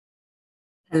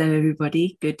Hello,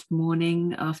 everybody. Good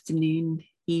morning, afternoon,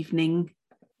 evening,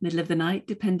 middle of the night,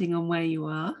 depending on where you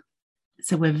are.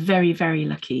 So we're very, very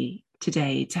lucky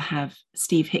today to have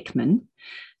Steve Hickman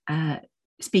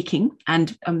speaking.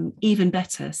 And even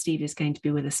better, Steve is going to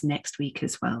be with us next week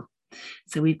as well.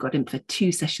 So we've got him for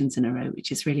 2 sessions in a row,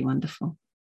 which is really wonderful.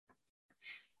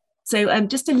 So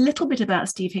just a little bit about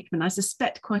Steve Hickman. I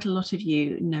suspect quite a lot of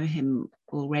you know him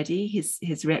already.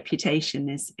 His reputation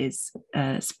is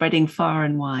spreading far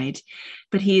and wide,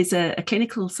 but he is a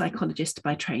clinical psychologist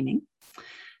by training.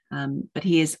 But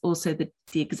he is also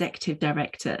the executive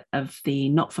director of the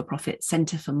not-for-profit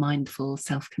Center for Mindful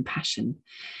Self-Compassion.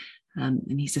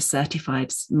 And he's a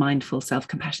certified mindful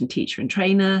self-compassion teacher and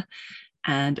trainer,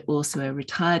 and also a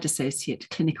retired associate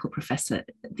clinical professor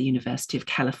at the University of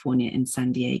California in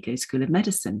San Diego School of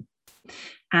Medicine.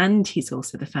 And he's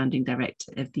also the founding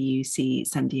director of the UC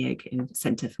San Diego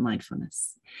Center for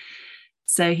Mindfulness.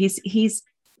 So he's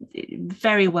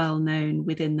very well known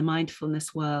within the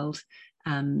mindfulness world.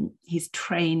 He's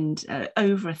trained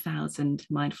over 1,000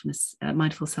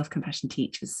 mindful self-compassion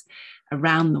teachers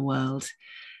around the world.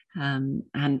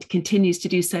 And continues to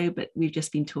do so, but we've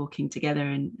just been talking together,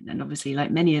 and obviously, like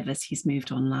many of us, he's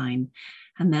moved online,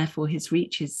 and therefore his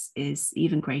reach is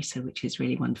even greater, which is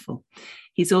really wonderful.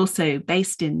 He's also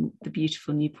based in the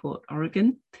beautiful Newport,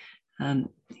 Oregon.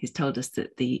 He's told us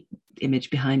that the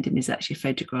image behind him is actually a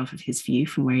photograph of his view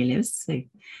from where he lives, so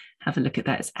have a look at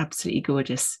that. It's absolutely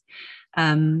gorgeous.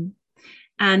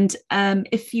 And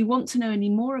if you want to know any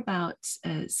more about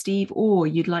Steve, or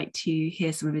you'd like to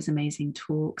hear some of his amazing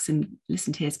talks and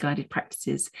listen to his guided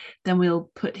practices, then we'll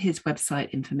put his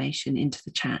website information into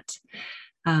the chat.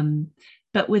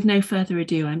 But with no further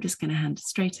ado, I'm just going to hand it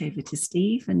straight over to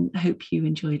Steve, and I hope you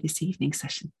enjoy this evening's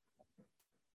session.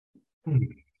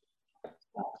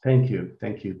 Thank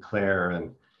you, Claire,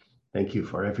 and thank you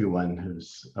for everyone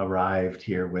who's arrived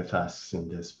here with us in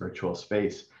this virtual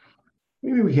space.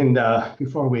 Maybe we can,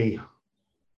 before we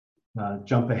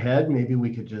jump ahead, maybe we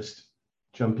could just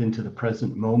jump into the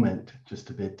present moment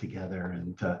just a bit together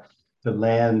and to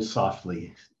land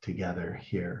softly together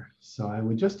here. So I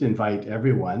would just invite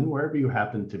everyone, wherever you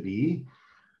happen to be,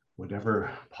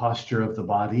 whatever posture of the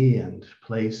body and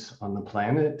place on the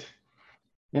planet,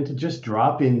 and to just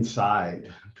drop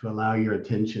inside, to allow your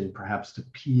attention perhaps to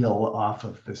peel off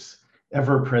of this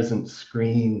ever-present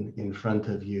screen in front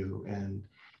of you and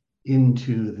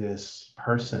into this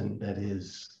person that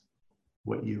is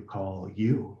what you call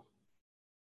you.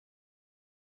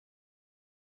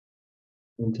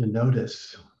 And to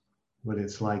notice what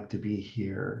it's like to be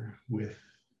here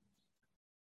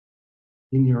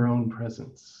in your own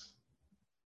presence.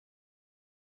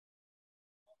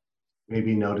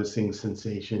 Maybe noticing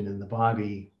sensation in the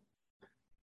body,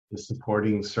 the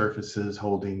supporting surfaces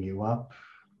holding you up,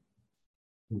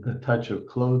 the touch of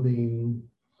clothing,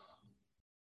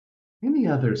 any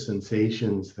other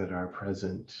sensations that are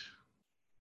present.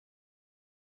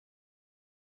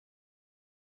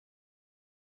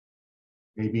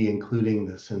 Maybe including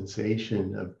the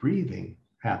sensation of breathing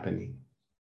happening.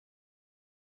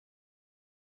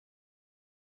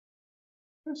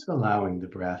 Just allowing the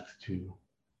breath to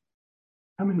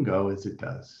come and go as it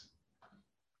does.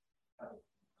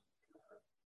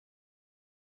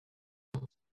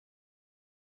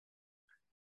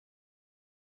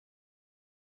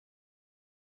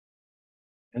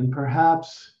 And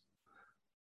perhaps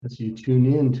as you tune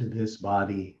into this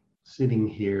body, sitting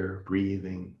here,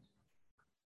 breathing,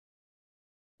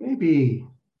 maybe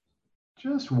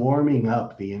just warming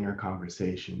up the inner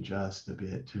conversation just a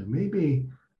bit to maybe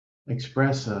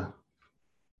express a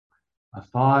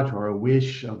thought or a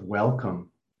wish of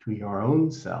welcome to your own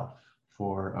self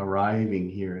for arriving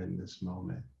here in this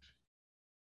moment.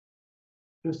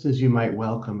 Just as you might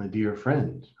welcome a dear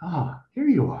friend. Ah, here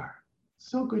you are.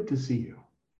 So good to see you.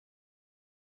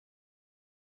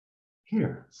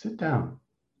 Here, sit down.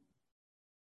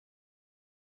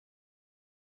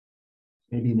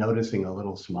 Maybe noticing a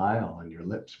little smile on your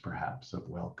lips, perhaps, of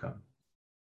welcome,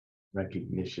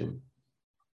 recognition.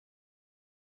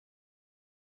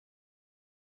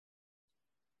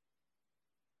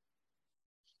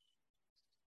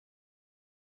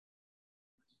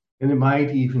 And it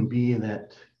might even be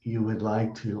that you would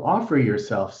like to offer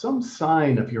yourself some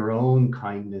sign of your own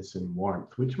kindness and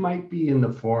warmth, which might be in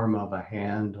the form of a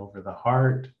hand over the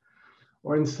heart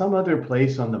or in some other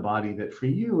place on the body that for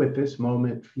you at this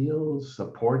moment feels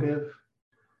supportive,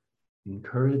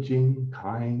 encouraging,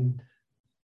 kind,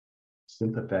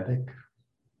 sympathetic,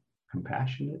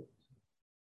 compassionate.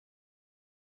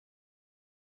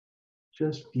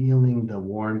 Just feeling the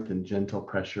warmth and gentle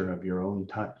pressure of your own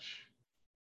touch.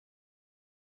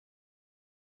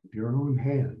 your own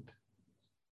hand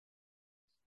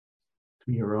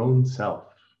to your own self.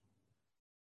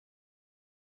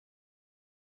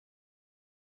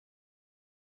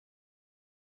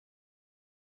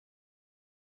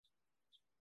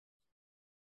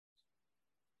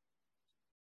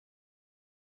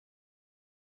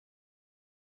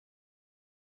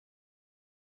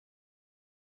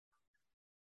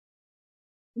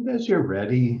 And as you're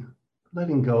ready,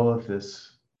 letting go of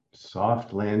this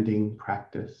soft landing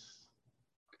practice,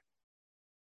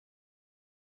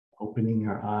 opening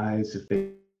your eyes if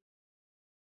they,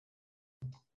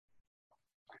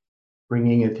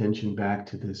 bringing attention back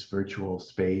to this virtual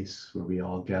space where we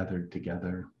all gathered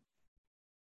together.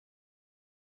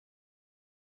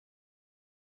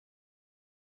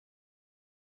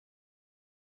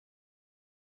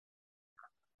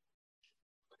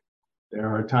 There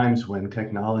are times when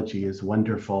technology is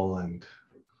wonderful and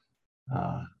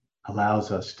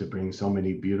allows us to bring so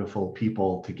many beautiful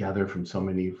people together from so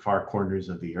many far corners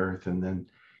of the earth. And then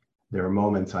there are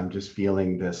moments I'm just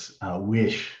feeling this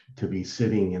wish to be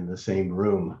sitting in the same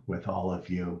room with all of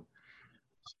you,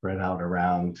 spread out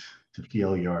around, to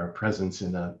feel your presence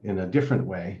in a different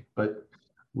way. But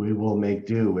we will make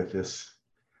do with this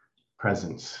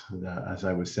presence. As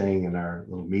I was saying in our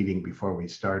little meeting before we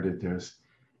started, there's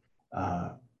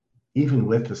even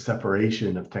with the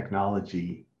separation of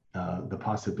technology, the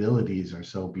possibilities are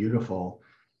so beautiful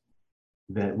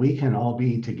that we can all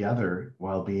be together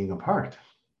while being apart.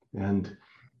 And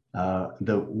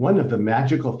one of the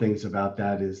magical things about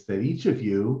that is that each of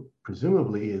you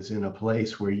presumably is in a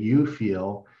place where you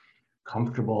feel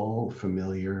comfortable,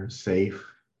 familiar, safe,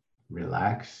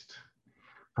 relaxed,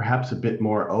 perhaps a bit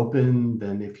more open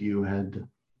than if you had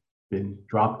been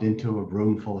dropped into a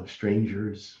room full of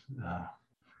strangers,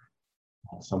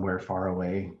 somewhere far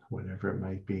away, whatever it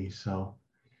might be. So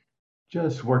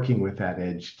just working with that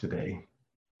edge today.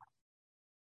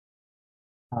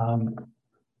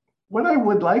 What I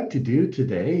would like to do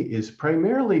today is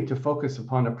primarily to focus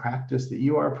upon a practice that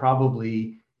you are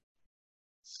probably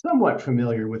somewhat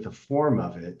familiar with the form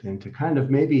of it, and to kind of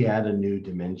maybe add a new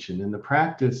dimension. And the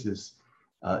practice is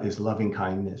loving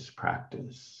kindness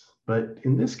practice. But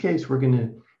in this case, we're going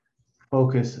to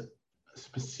focus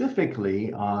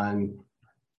specifically on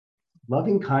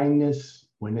loving kindness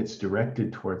when it's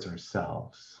directed towards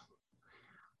ourselves.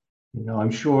 You know,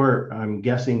 I'm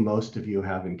guessing most of you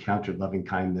have encountered loving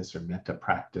kindness or metta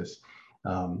practice,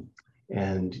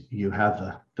 and you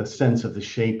have the sense of the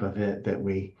shape of it, that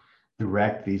we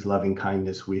direct these loving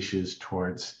kindness wishes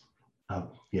towards, a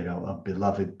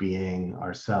beloved being,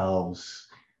 ourselves,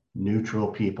 neutral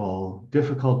people,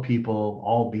 difficult people,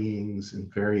 all beings,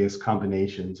 and various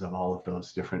combinations of all of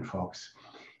those different folks.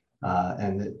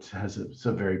 And it's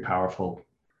a very powerful,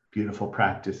 beautiful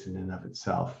practice in and of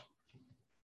itself.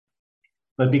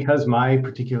 But because my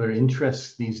particular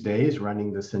interest these days,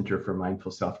 running the Center for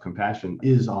Mindful Self-Compassion,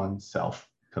 is on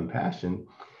self-compassion,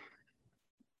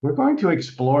 we're going to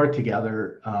explore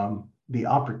together the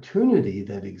opportunity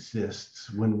that exists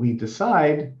when we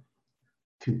decide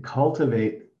to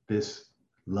cultivate this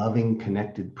loving,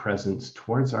 connected presence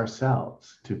towards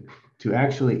ourselves, to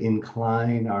actually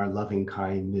incline our loving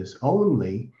kindness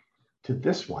only to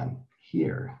this one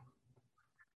here.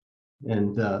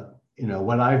 And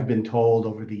what I've been told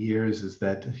over the years is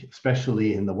that,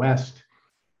 especially in the West,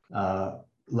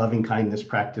 loving kindness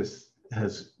practice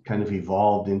has kind of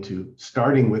evolved into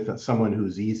starting with someone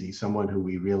who's easy, someone who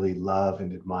we really love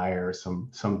and admire,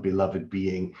 some beloved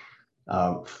being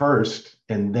first,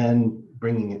 and then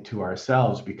bringing it to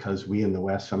ourselves, because we in the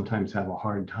West sometimes have a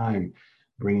hard time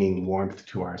bringing warmth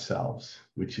to ourselves,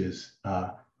 which is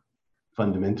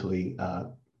fundamentally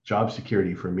job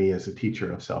security for me as a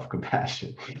teacher of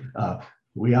self-compassion. A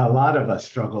lot of us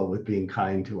struggle with being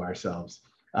kind to ourselves.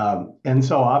 And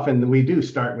so often we do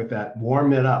start with that,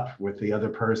 warm it up with the other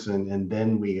person, and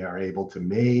then we are able to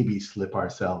maybe slip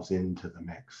ourselves into the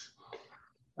mix.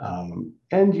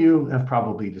 And you have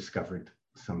probably discovered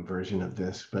some version of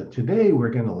this, but today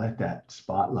we're going to let that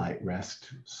spotlight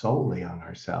rest solely on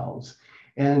ourselves.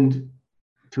 And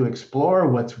to explore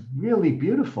what's really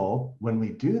beautiful when we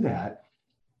do that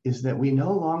is that we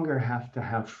no longer have to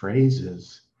have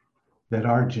phrases that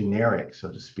are generic,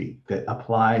 so to speak, that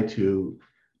apply to,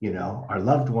 our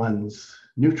loved ones,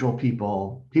 neutral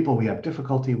people, people we have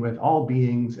difficulty with, all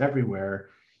beings everywhere,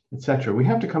 etc. We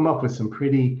have to come up with some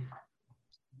pretty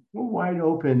wide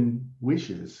open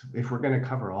wishes if we're going to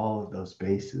cover all of those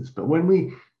bases. But when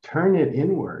we turn it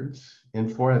inwards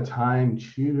and for a time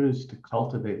choose to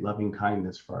cultivate loving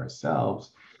kindness for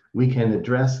ourselves, we can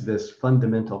address this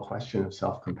fundamental question of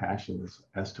self-compassion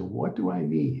as to, what do I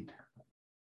need?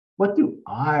 What do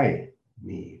I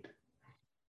need?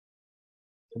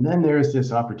 And then there's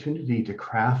this opportunity to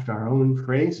craft our own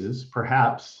phrases,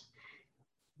 perhaps.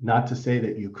 Not to say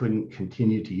that you couldn't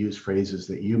continue to use phrases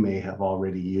that you may have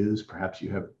already used. Perhaps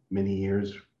you have many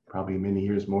years, probably many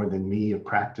years more than me, of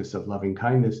practice of loving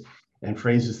kindness and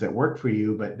phrases that work for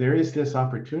you. But there is this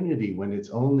opportunity when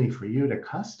it's only for you to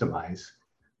customize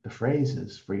the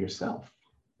phrases for yourself.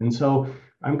 And so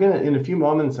in a few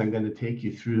moments, I'm going to take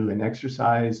you through an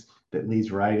exercise that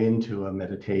leads right into a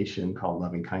meditation called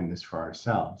Loving Kindness for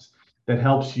Ourselves that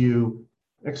helps you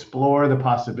explore the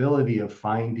possibility of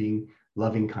finding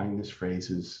loving kindness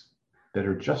phrases that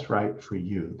are just right for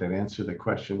you, that answer the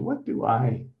question, what do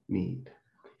I need?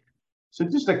 So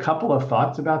just a couple of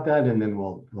thoughts about that, and then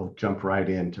we'll jump right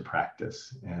into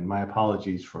practice. And my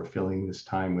apologies for filling this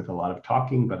time with a lot of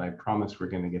talking, but I promise we're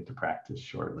going to get to practice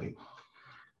shortly.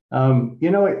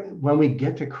 When we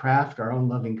get to craft our own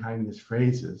loving kindness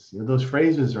phrases, those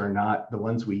phrases are not the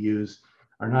ones we use,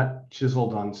 are not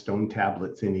chiseled on stone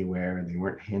tablets anywhere. They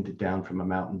weren't handed down from a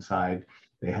mountainside.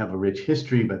 They have a rich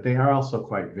history, but they are also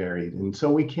quite varied. And so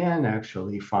we can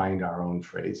actually find our own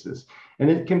phrases. And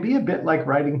it can be a bit like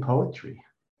writing poetry.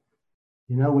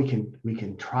 We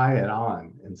can try it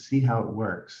on and see how it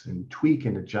works and tweak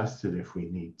and adjust it if we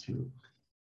need to.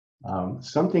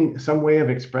 Some way of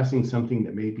expressing something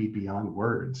that may be beyond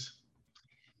words.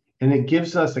 And it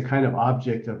gives us a kind of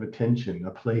object of attention,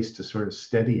 a place to sort of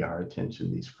steady our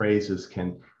attention. These phrases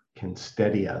can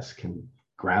steady us, can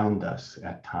ground us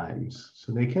at times.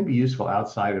 So they can be useful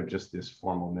outside of just this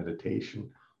formal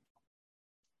meditation.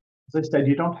 As I said,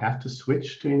 you don't have to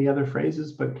switch to any other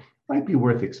phrases, but it might be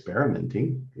worth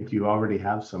experimenting if you already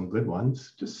have some good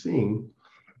ones, just seeing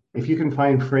if you can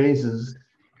find phrases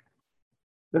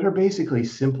that are basically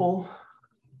simple,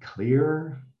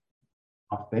 clear,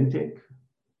 authentic,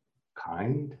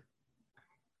 kind.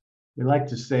 We like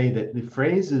to say that the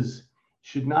phrases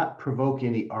should not provoke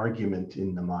any argument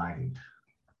in the mind.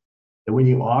 That when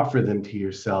you offer them to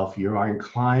yourself, you are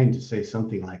inclined to say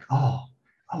something like, oh,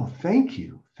 thank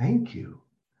you, thank you.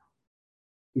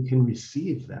 You can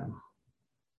receive them.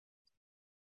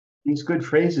 These good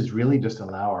phrases really just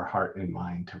allow our heart and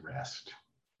mind to rest.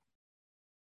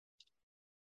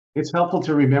 It's helpful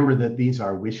to remember that these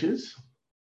are wishes,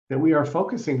 that we are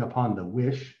focusing upon the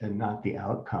wish and not the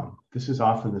outcome. This is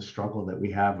often the struggle that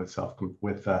we have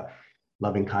with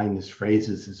loving kindness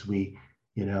phrases is we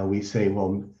say,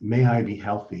 well, may I be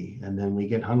healthy? And then we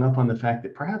get hung up on the fact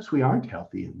that perhaps we aren't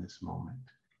healthy in this moment.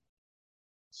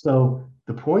 So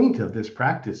the point of this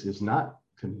practice is not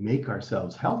to make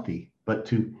ourselves healthy, but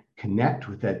to connect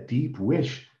with that deep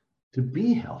wish to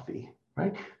be healthy,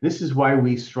 right? This is why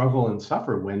we struggle and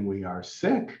suffer when we are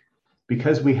sick,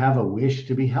 because we have a wish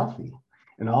to be healthy.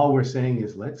 And all we're saying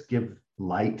is, let's give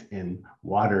light and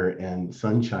water and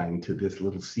sunshine to this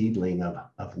little seedling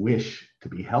of wish to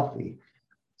be healthy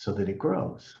so that it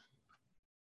grows.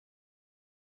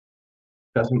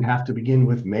 Doesn't have to begin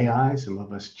with may I. Some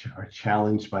of us are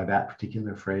challenged by that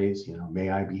particular phrase, may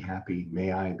I be happy,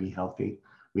 may I be healthy.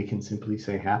 We can simply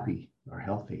say happy or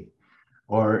healthy.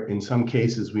 Or in some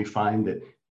cases, we find that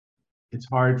it's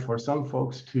hard for some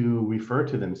folks to refer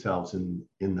to themselves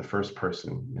in the first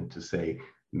person and to say,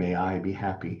 may I be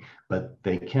happy, but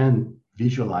they can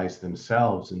visualize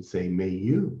themselves and say, may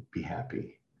you be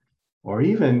happy. Or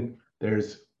even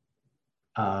there's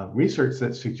research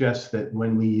that suggests that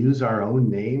when we use our own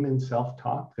name in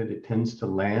self-talk, that it tends to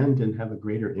land and have a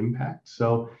greater impact.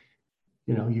 So,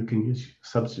 you can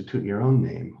substitute your own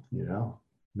name,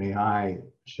 may I,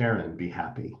 Sharon, be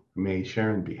happy. May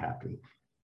Sharon be happy.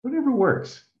 Whatever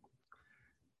works.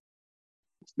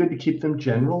 It's good to keep them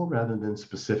general rather than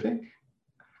specific.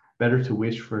 Better to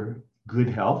wish for good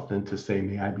health than to say,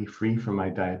 may I be free from my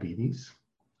diabetes.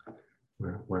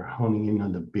 We're honing in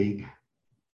on the big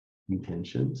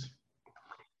intentions.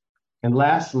 And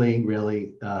lastly,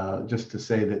 really, just to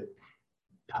say that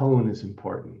tone is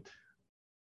important.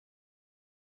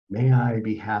 May I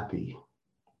be happy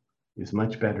is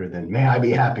much better than may I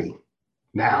be happy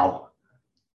now.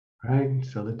 Right?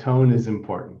 So the tone is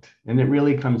important. And it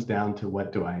really comes down to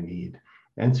what do I need?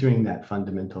 Answering that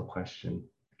fundamental question,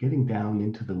 getting down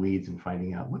into the weeds and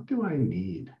finding out what do I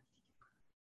need?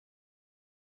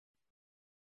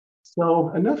 So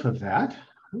enough of that.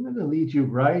 I'm going to lead you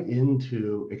right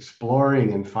into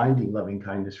exploring and finding loving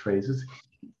kindness phrases.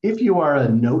 If you are a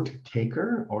note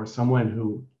taker or someone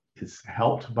who is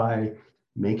helped by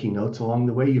making notes along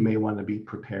the way, you may want to be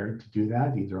prepared to do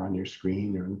that either on your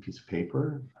screen or on a piece of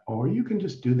paper, or you can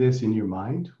just do this in your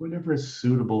mind, whatever is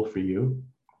suitable for you.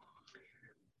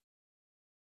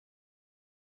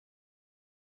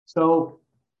 So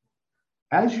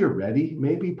As you're ready,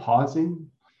 maybe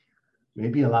pausing,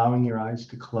 maybe allowing your eyes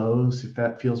to close if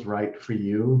that feels right for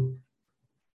you.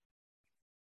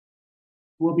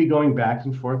 We'll be going back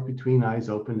and forth between eyes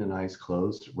open and eyes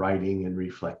closed, writing and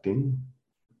reflecting.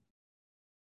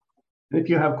 And if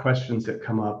you have questions that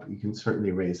come up, you can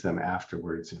certainly raise them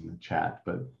afterwards in the chat,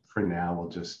 but for now, we'll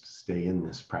just stay in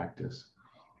this practice.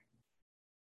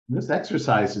 This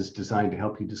exercise is designed to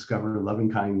help you discover loving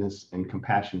kindness and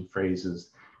compassion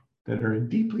phrases that are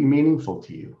deeply meaningful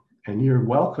to you. And you're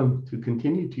welcome to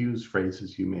continue to use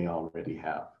phrases you may already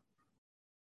have.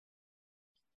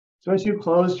 So as you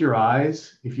close your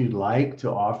eyes, if you'd like to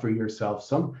offer yourself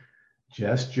some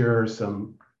gesture,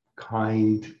 some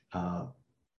kind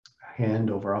hand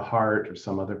over a heart or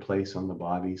some other place on the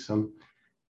body, some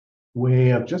way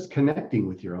of just connecting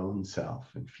with your own self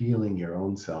and feeling your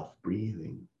own self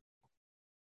breathing.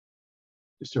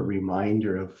 Just a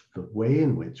reminder of the way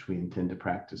in which we intend to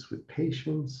practice with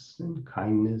patience and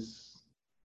kindness,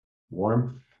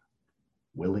 warmth,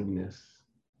 willingness,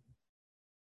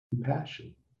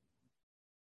 compassion.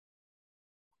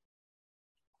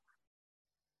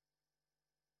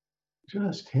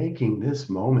 Just taking this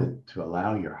moment to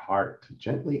allow your heart to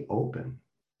gently open,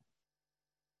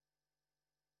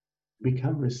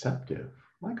 become receptive,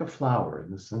 like a flower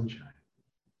in the sunshine.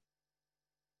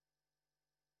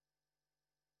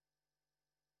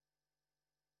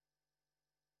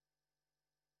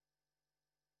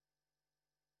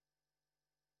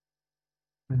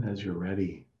 And as you're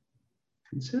ready,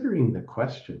 considering the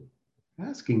question,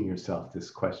 asking yourself this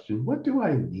question, what do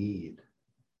I need?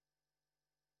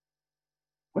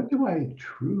 What do I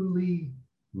truly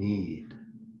need?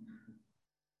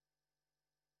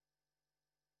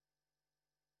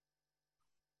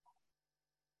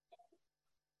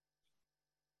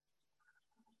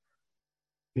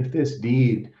 If this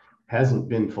need hasn't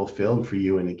been fulfilled for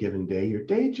you in a given day, your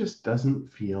day just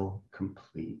doesn't feel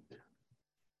complete.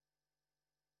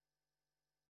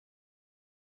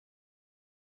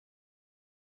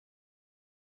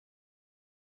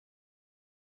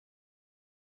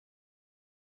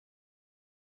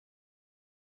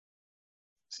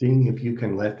 Seeing if you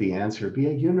can let the answer be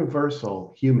a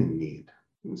universal human need,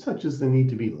 such as the need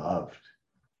to be loved,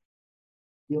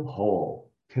 feel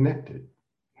whole, connected,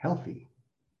 healthy,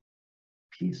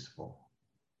 peaceful,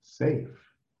 safe,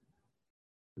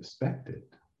 respected,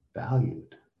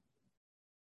 valued.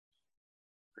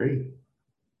 Great.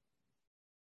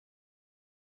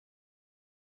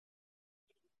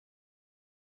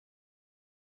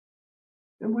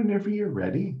 And whenever you're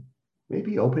ready,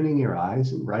 maybe opening your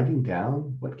eyes and writing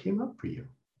down what came up for you.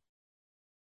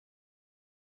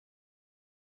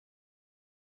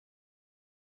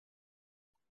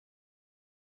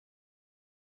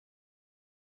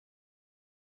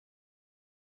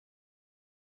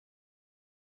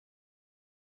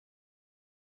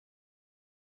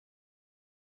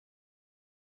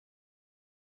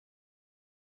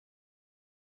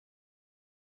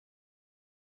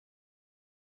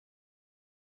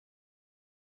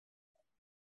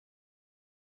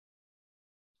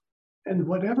 And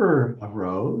whatever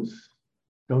arose,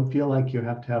 don't feel like you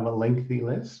have to have a lengthy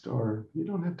list, or you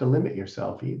don't have to limit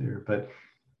yourself either. But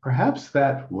perhaps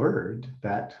that word,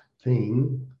 that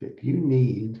thing that you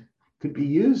need, could be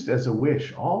used as a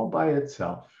wish all by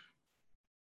itself.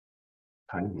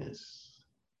 Kindness,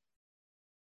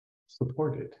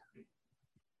 supported.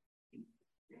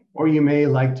 Or you may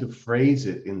like to phrase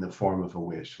it in the form of a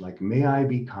wish, like, may I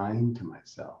be kind to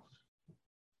myself.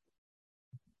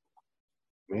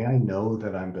 May I know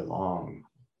that I belong.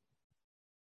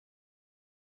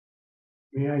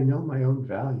 May I know my own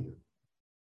value.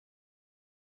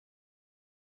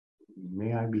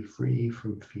 May I be free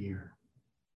from fear.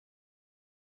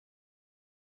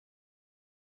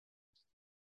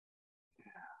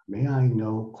 May I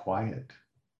know quiet.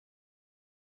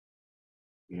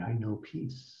 May I know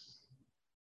peace.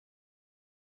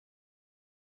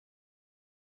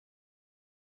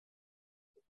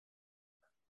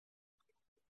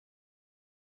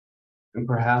 And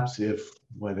perhaps if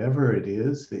whatever it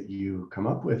is that you come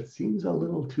up with seems a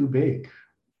little too big,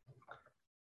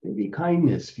 maybe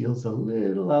kindness feels a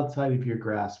little outside of your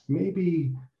grasp,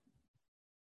 maybe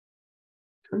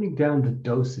turning down the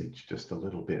dosage just a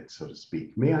little bit, so to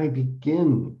speak. May I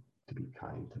begin to be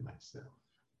kind to myself.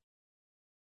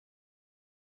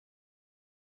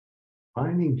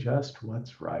 Finding just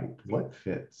what's right, what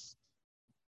fits.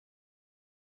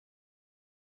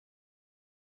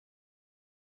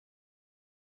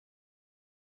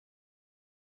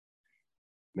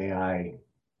 May I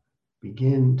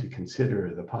begin to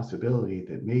consider the possibility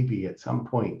that maybe at some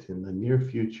point in the near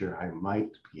future, I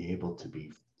might be able to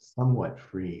be somewhat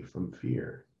free from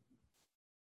fear.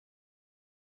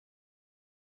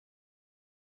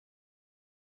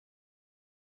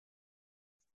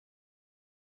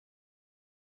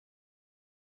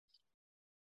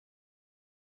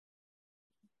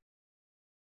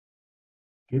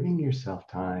 Giving yourself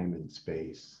time and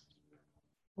space.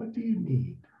 What do you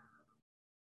need?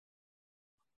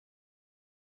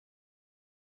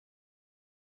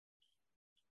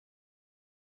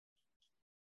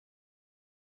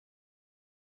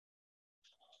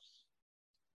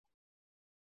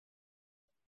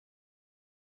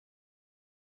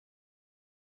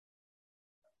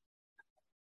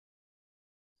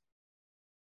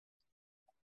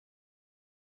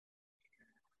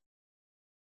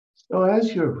 So,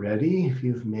 as you're ready, if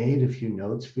you've made a few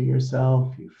notes for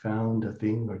yourself, you found a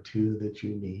thing or two that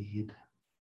you need,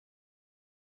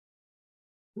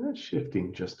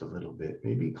 shifting just a little bit,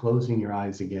 maybe closing your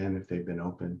eyes again if they've been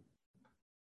open,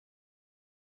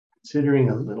 considering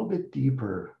a little bit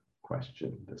deeper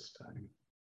question this time.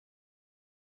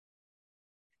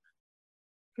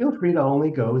 Feel free to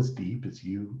only go as deep as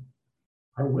you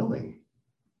are willing.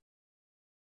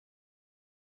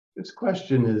 This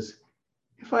question is,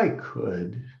 if I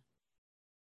could,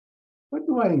 what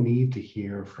do I need to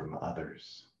hear from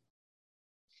others?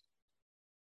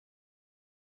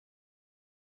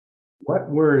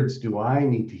 What words do I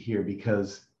need to hear?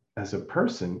 Because as a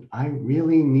person, I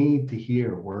really need to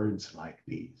hear words like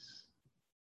these.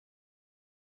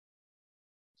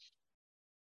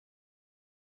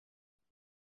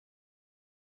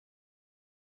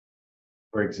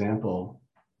 For example,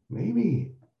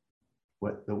 maybe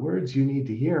what the words you need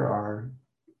to hear are,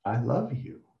 I love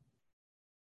you.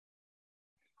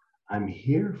 I'm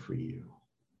here for you.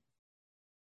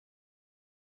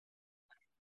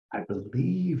 I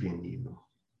believe in you.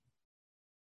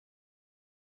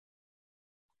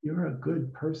 You're a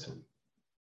good person.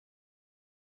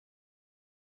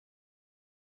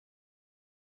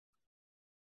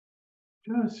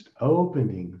 Just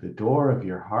opening the door of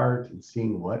your heart and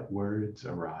seeing what words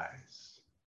arise.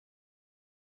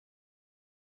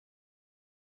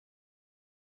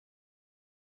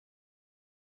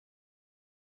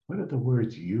 What are the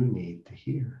words you need to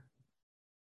hear?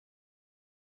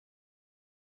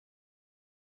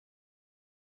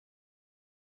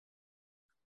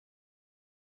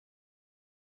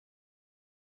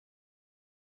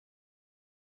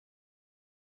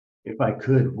 If I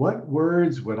could, what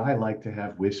words would I like to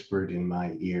have whispered in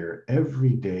my ear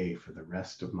every day for the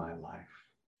rest of my life?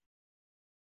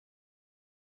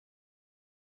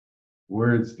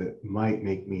 Words that might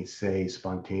make me say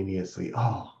spontaneously,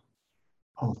 oh,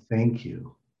 thank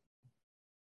you,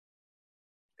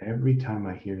 every time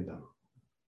I hear them.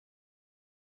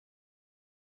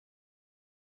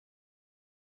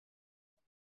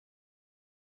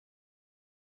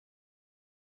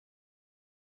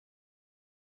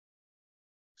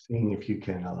 Seeing if you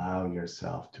can allow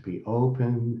yourself to be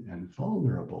open and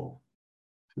vulnerable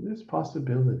to this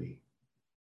possibility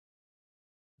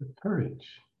with courage.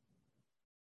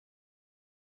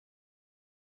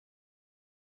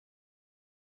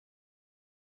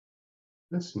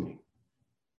 Listening.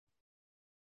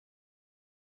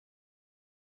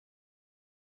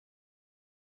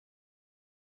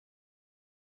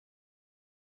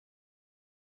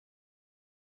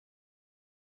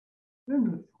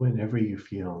 And whenever you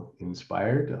feel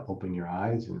inspired to open your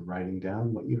eyes and writing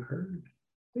down what you heard,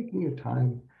 taking your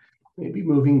time, maybe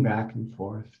moving back and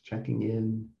forth, checking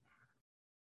in,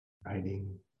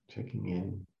 writing, checking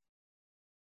in.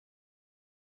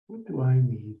 What do I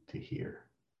need to hear?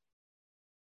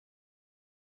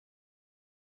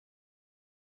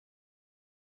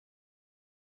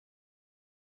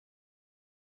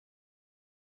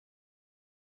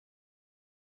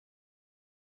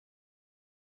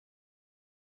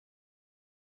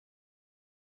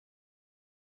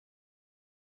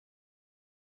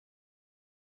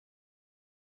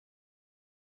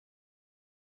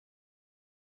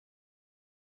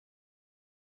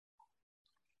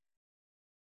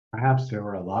 Perhaps there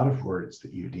are a lot of words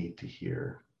that you need to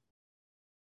hear.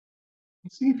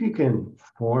 See if you can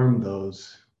form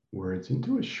those words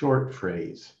into a short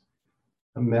phrase,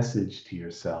 a message to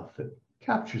yourself that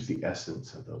captures the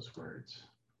essence of those words.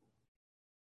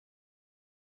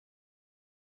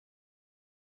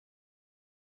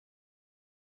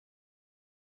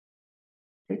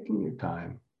 Taking your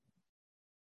time.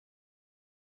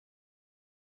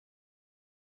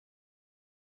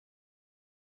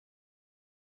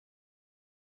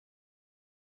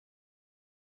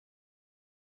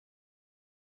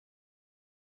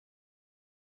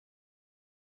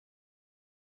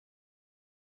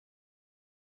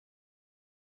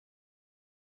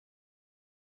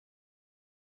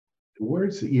 The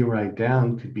words that you write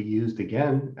down could be used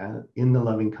again in the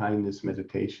loving kindness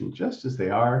meditation, just as they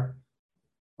are,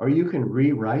 or you can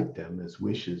rewrite them as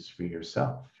wishes for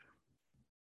yourself.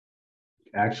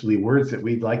 Actually, words that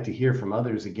we'd like to hear from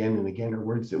others again and again are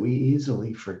words that we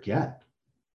easily forget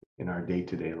in our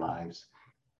day-to-day lives,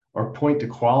 or point to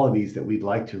qualities that we'd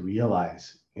like to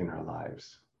realize in our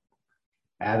lives,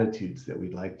 attitudes that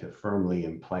we'd like to firmly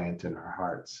implant in our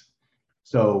hearts.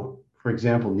 So, for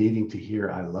example, needing to hear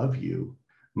 "I love you"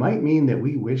 might mean that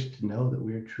we wish to know that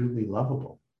we're truly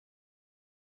lovable.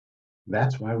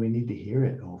 That's why we need to hear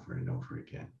it over and over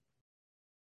again.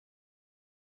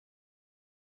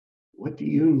 What do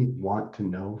you want to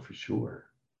know for sure?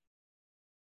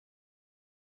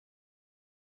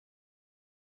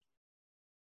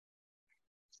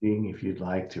 Seeing if you'd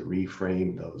like to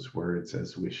reframe those words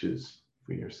as wishes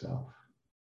for yourself.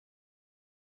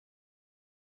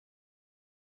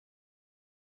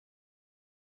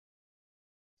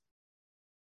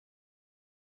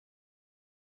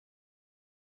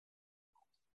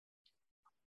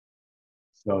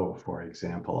 So, for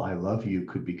example, "I love you"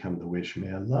 could become the wish,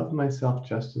 "May I love myself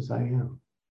just as I am."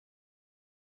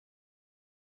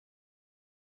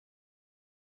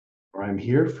 Or "I'm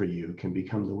here for you" can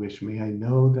become the wish, "May I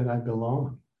know that I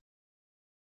belong."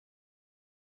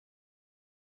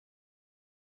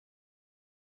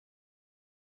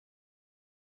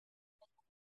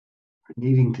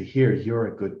 Needing to hear "You're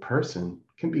a good person"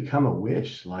 can become a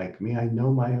wish like, "May I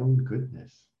know my own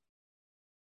goodness."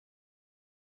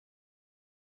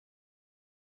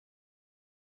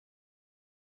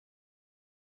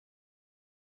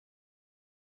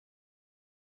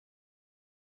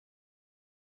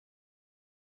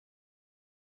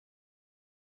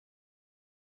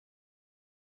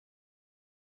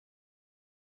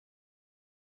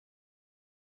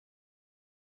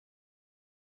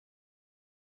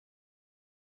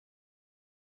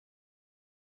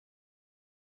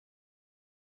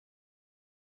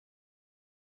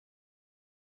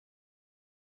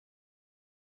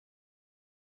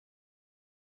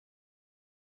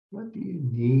 What do you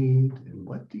need, and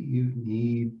what do you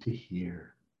need to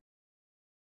hear?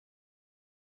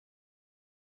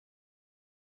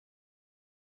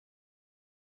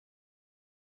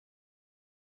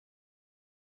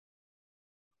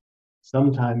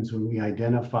 Sometimes when we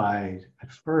identify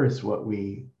at first what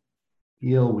we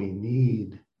feel we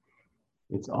need,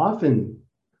 it's often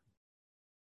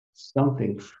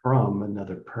something from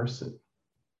another person.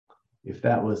 If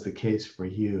that was the case for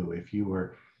you, if you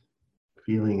were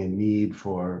feeling a need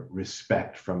for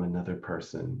respect from another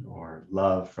person, or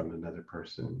love from another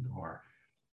person, or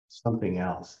something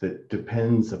else that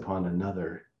depends upon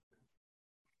another,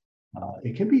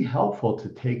 it can be helpful to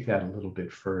take that a little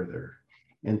bit further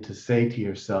and to say to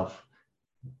yourself,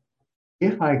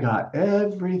 if I got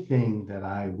everything that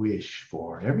I wish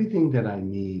for, everything that I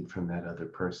need from that other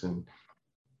person,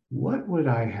 what would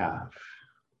I have?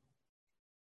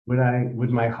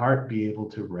 Would my heart be able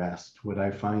to rest? Would I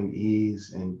find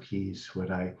ease and peace? Would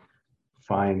I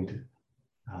find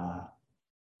a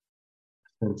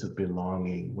sense of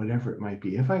belonging, whatever it might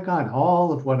be? If I got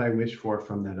all of what I wish for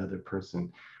from that other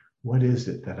person, what is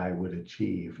it that I would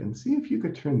achieve? And see if you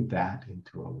could turn that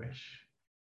into a wish.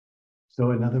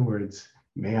 So in other words,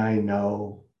 may I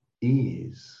know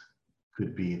ease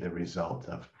could be the result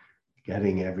of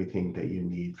getting everything that you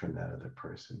need from that other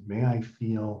person. May I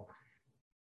feel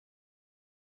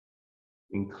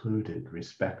included,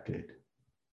 respected.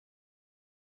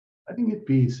 Letting it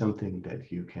be something that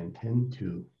you can tend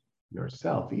to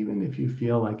yourself, even if you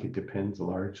feel like it depends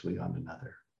largely on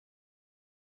another.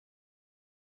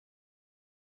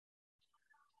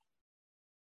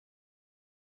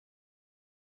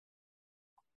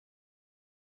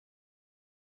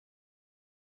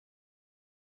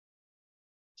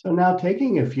 So now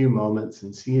taking a few moments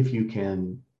and see if you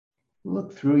can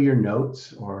look through your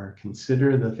notes or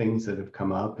consider the things that have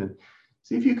come up and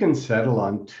see if you can settle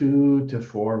on 2 to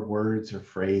 4 words or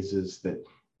phrases that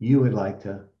you would like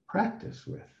to practice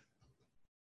with.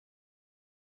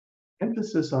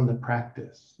 Emphasis on the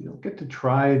practice. You'll get to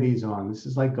try these on. This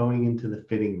is like going into the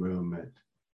fitting room at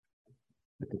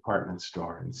the department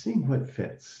store and seeing what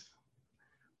fits.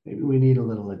 Maybe we need a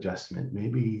little adjustment.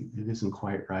 Maybe it isn't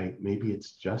quite right. Maybe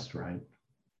it's just right.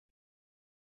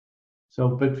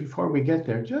 So, but before we get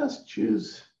there, just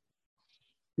choose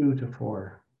 2 to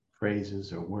 4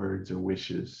 phrases or words or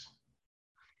wishes,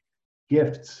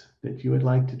 gifts that you would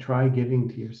like to try giving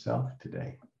to yourself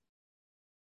today.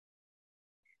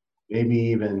 Maybe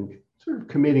even sort of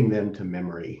committing them to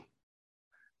memory.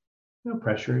 No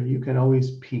pressure. You can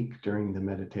always peek during the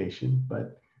meditation,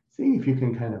 but seeing if you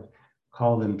can kind of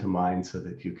call them to mind so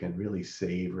that you can really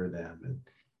savor them and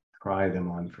try them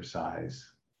on for size.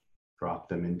 Drop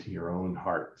them into your own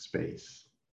heart space.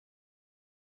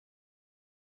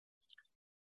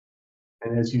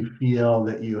 And as you feel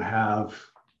that you have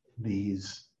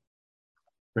these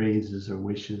phrases or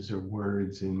wishes or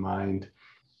words in mind,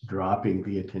 dropping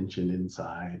the attention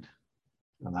inside,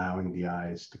 allowing the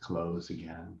eyes to close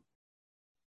again.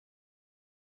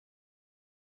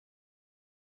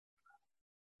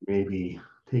 Maybe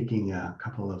taking a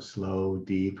couple of slow,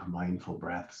 deep, mindful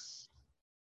breaths,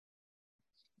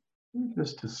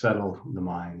 just to settle the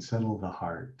mind, settle the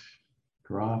heart,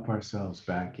 drop ourselves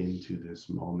back into this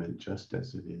moment just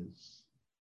as it is.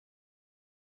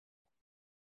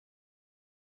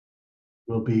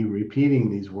 We'll be repeating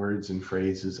these words and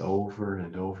phrases over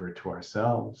and over to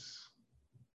ourselves.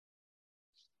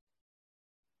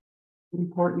 The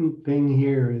important thing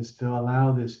here is to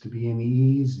allow this to be an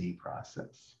easy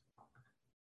process.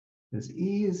 As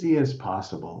easy as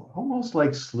possible, almost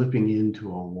like slipping into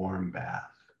a warm bath.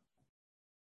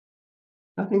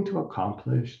 Nothing to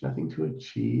accomplish, nothing to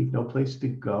achieve, no place to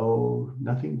go,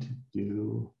 nothing to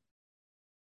do.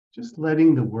 Just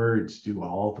letting the words do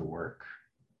all the work.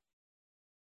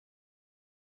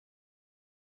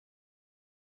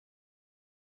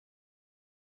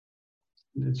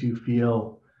 And as you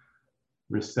feel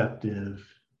receptive,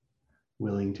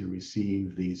 willing to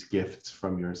receive these gifts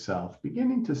from yourself,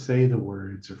 beginning to say the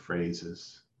words or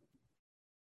phrases.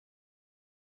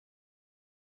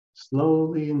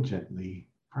 Slowly and gently,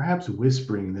 perhaps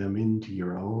whispering them into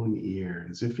your own ear,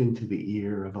 as if into the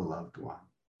ear of a loved one.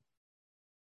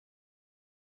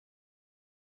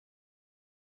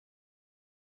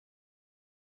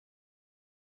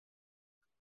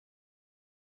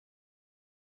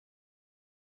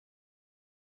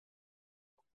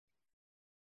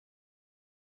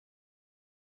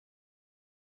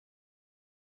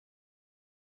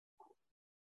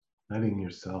 Letting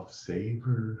yourself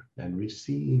savor and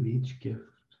receive each gift.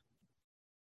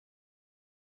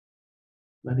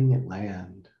 Letting it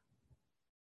land.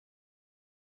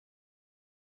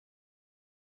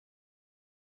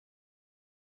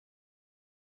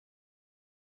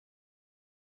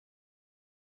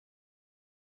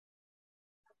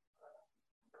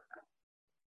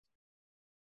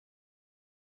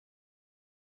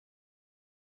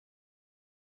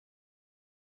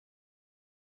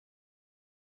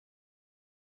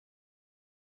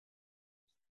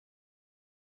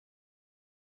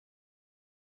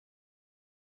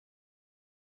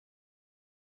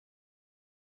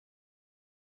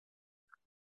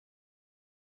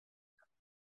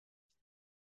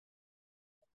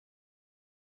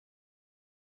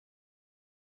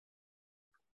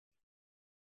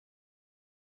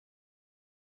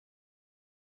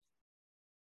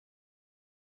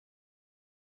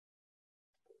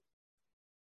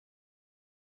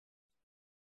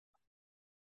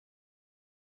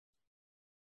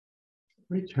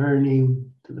 Returning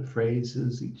to the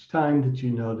phrases each time that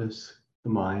you notice the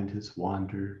mind has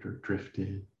wandered or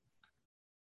drifted.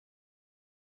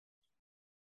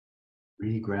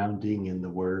 Regrounding in the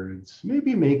words,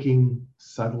 maybe making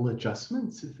subtle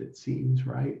adjustments if it seems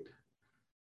right.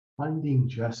 Finding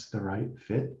just the right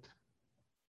fit.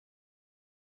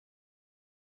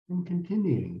 And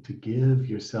continuing to give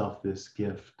yourself this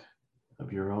gift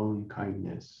of your own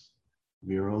kindness, of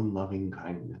your own loving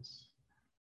kindness.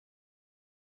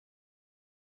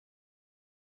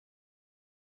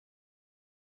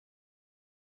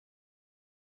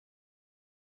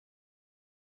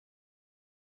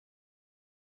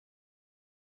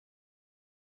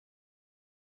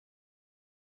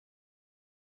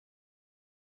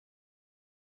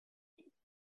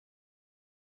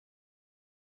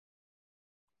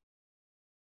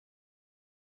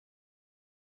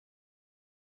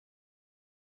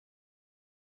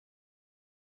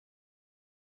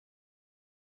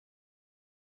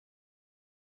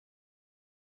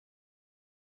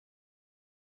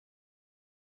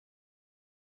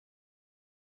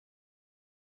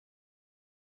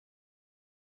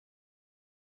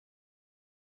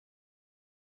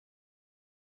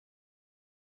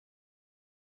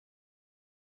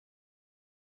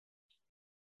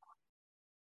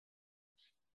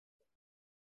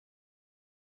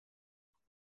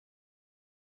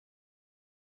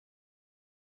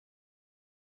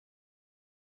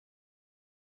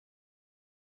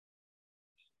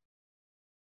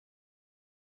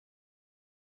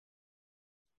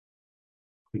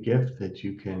 The gift that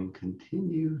you can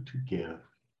continue to give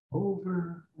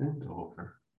over and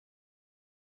over.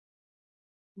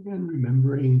 Again,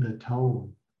 remembering the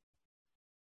tone.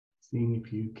 Seeing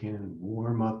if you can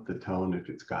warm up the tone if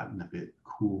it's gotten a bit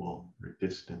cool or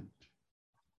distant,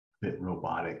 a bit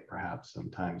robotic, perhaps.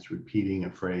 Sometimes repeating a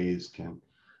phrase can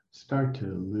start to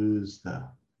lose the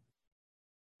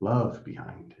love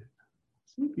behind it.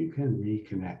 See if you can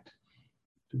reconnect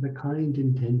to the kind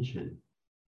intention,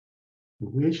 the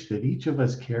wish that each of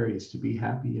us carries to be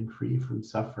happy and free from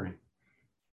suffering,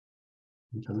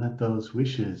 and to let those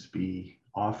wishes be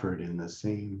offered in the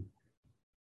same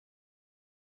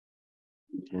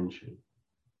intention,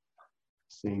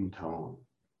 same tone.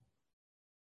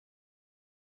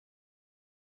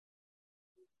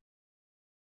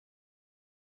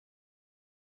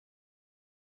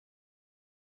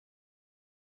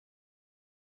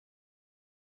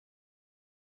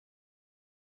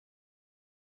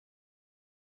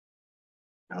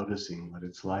 Noticing what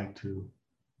it's like to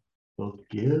both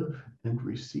give and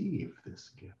receive this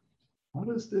gift. How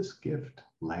does this gift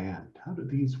land? How do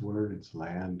these words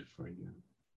land for you?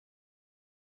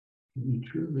 Can you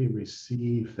truly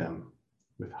receive them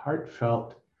with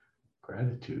heartfelt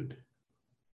gratitude?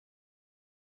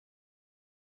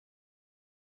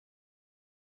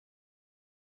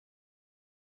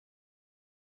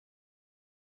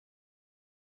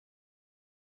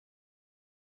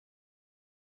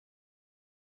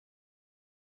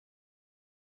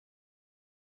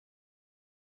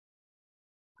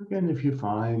 Again, if you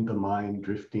find the mind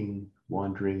drifting,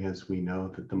 wandering, as we know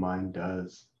that the mind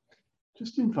does,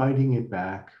 just inviting it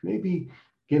back, maybe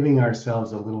giving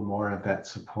ourselves a little more of that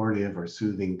supportive or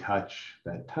soothing touch,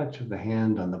 that touch of the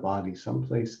hand on the body,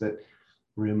 someplace that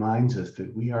reminds us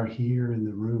that we are here in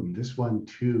the room. This one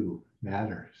too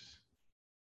matters.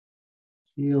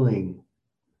 Feeling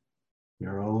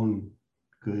your own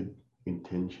good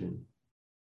intention.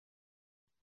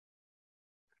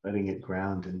 Letting it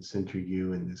ground and center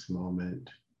you in this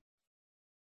moment.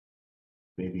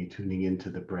 Maybe tuning into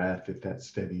the breath if that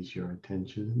steadies your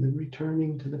attention, and then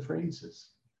returning to the phrases.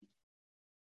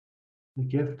 The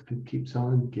gift that keeps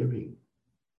on giving.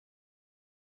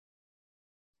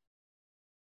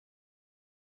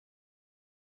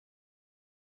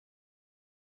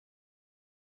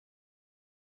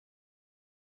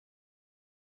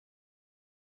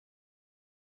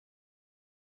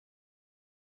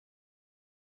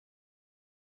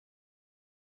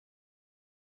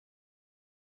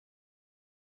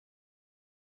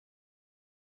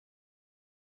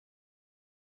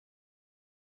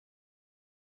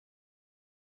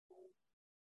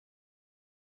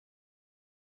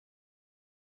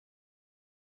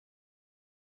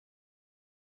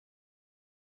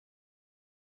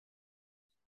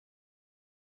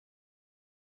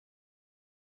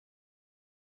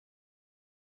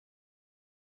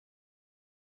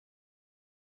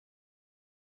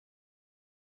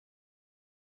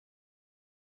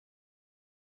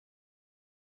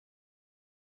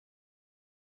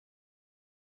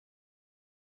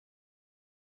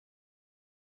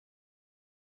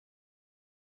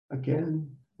 Again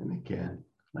and again,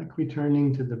 like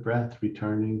returning to the breath,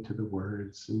 returning to the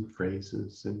words and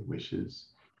phrases and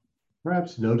wishes,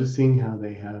 perhaps noticing how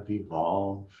they have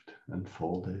evolved,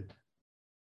 unfolded.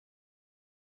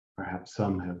 Perhaps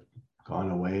some have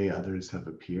gone away, others have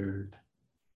appeared.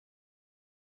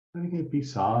 Letting it be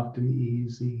soft and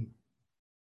easy.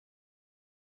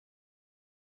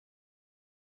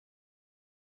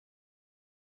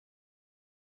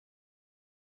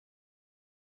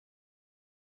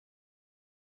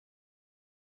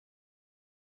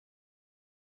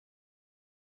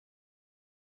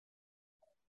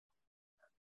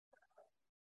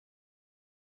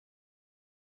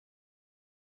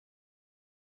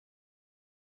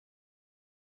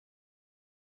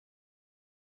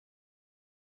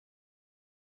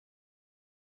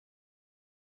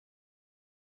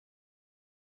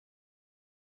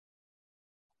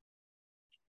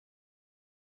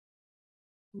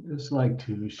 I'd just like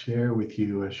to share with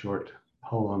you a short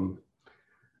poem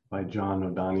by John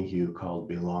O'Donohue called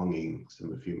Belonging.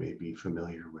 Some of you may be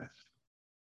familiar with.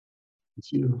 As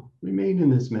you remain in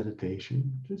this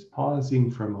meditation, just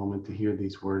pausing for a moment to hear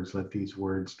these words, let these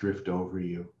words drift over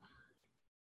you.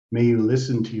 May you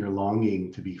listen to your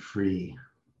longing to be free.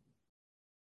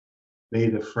 May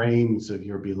the frames of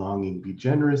your belonging be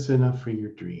generous enough for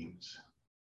your dreams.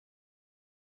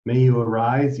 May you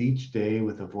arise each day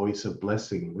with a voice of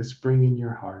blessing whispering in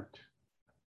your heart.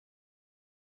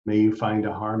 May you find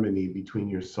a harmony between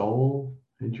your soul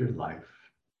and your life.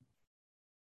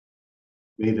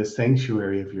 May the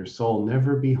sanctuary of your soul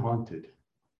never be haunted.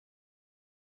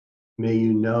 May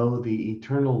you know the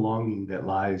eternal longing that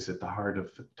lies at the heart of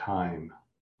time.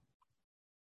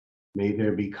 May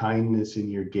there be kindness in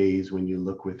your gaze when you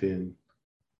look within.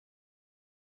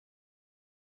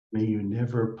 May you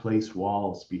never place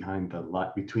walls between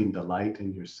the light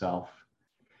and yourself.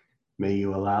 May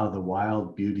you allow the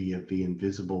wild beauty of the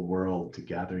invisible world to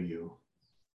gather you,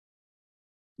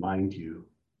 mind you,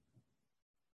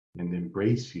 and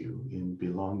embrace you in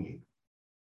belonging.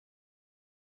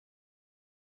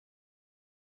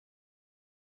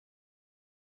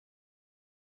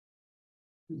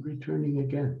 Returning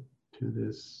again to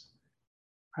this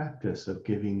practice of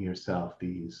giving yourself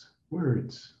these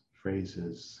words,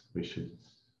 phrases,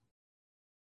 wishes,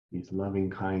 these loving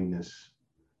kindness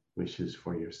wishes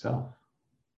for yourself.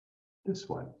 This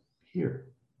one here.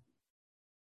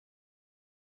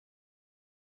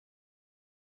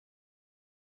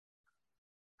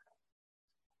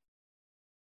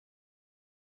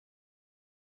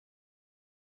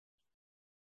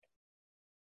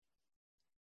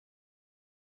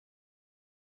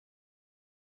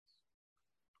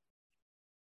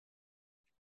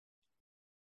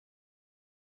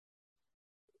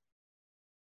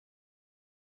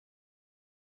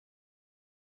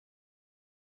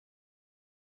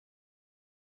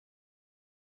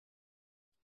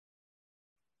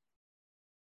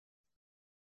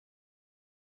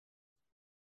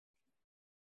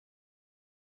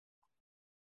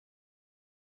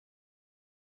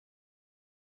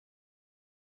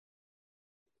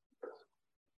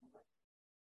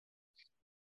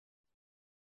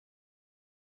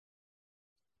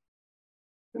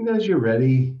 And as you're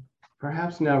ready,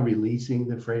 perhaps now releasing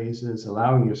the phrases,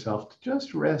 allowing yourself to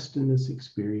just rest in this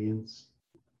experience,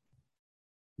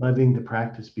 letting the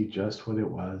practice be just what it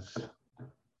was,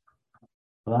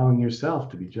 allowing yourself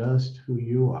to be just who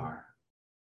you are.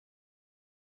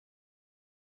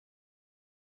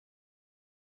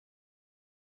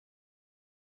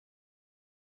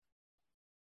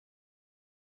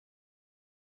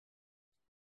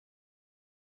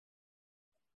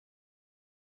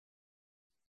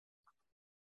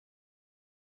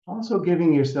 Also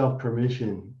giving yourself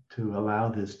permission to allow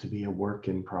this to be a work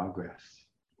in progress.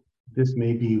 This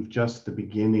may be just the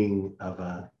beginning of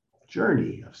a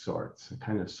journey of sorts, a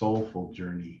kind of soulful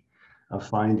journey of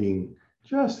finding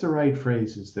just the right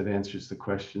phrases that answers the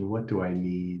question, what do I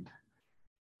need?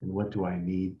 And what do I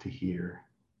need to hear?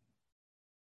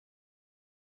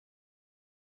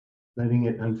 Letting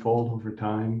it unfold over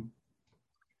time,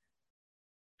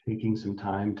 taking some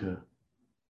time to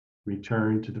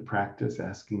return to the practice,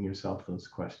 asking yourself those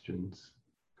questions,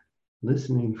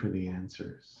 listening for the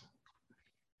answers,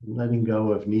 letting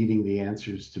go of needing the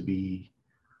answers to be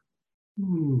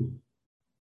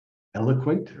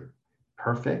eloquent or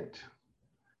perfect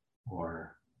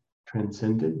or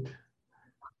transcendent,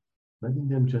 letting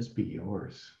them just be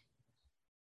yours.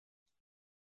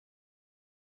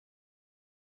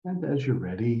 And as you're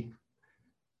ready,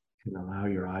 you can allow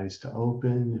your eyes to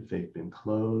open if they've been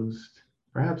closed.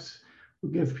 Perhaps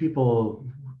we'll give people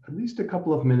at least a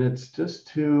couple of minutes just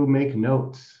to make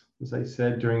notes. As I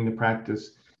said during the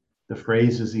practice, the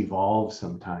phrases evolve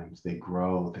sometimes. They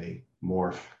grow, they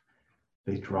morph,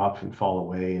 they drop and fall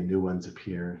away and new ones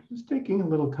appear. Just taking a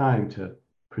little time to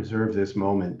preserve this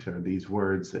moment or these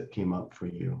words that came up for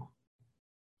you,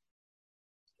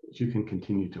 so that you can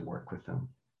continue to work with them.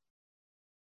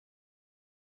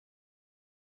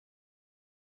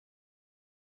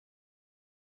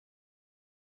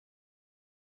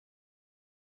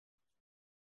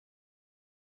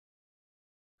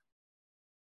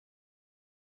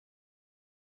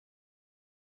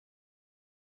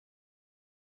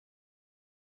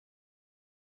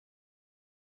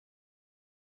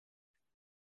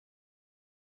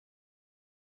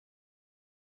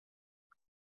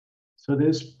 So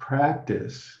this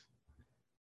practice,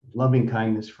 loving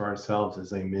kindness for ourselves,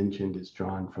 as I mentioned, is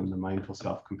drawn from the Mindful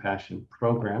Self-Compassion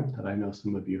program that I know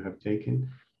some of you have taken,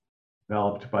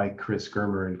 developed by Chris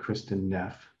Germer and Kristen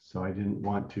Neff. So I didn't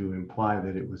want to imply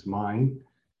that it was mine.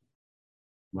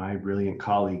 My brilliant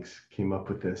colleagues came up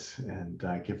with this, and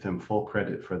I give them full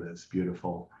credit for this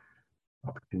beautiful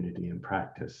opportunity and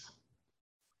practice.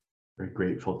 Very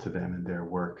grateful to them and their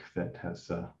work that has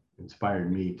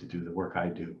inspired me to do the work I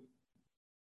do.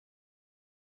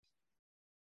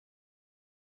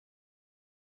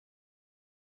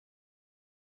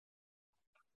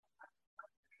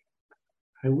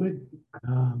 I would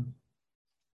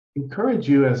encourage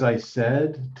you, as I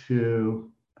said, to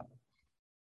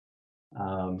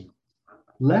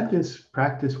let this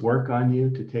practice work on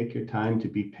you, to take your time to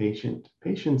be patient.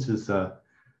 Patience is a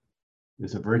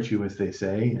virtue, as they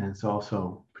say, and it's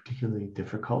also particularly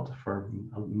difficult for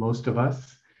most of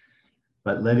us,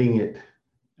 but letting it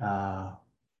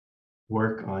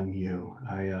work on you.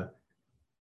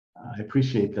 I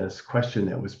appreciate this question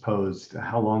that was posed.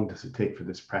 How long does it take for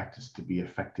this practice to be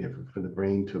effective or for the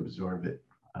brain to absorb it?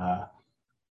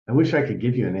 I wish I could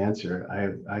give you an answer.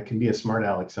 I can be a smart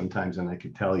aleck sometimes, and I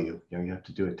could tell you, you have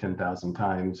to do it 10,000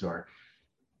 times or,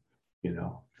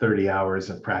 30 hours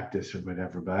of practice or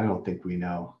whatever, but I don't think we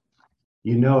know.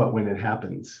 You know it when it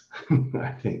happens,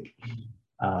 I think.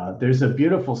 There's a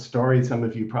beautiful story some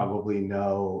of you probably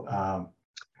know.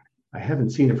 I haven't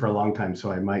seen it for a long time,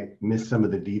 so I might miss some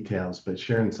of the details, but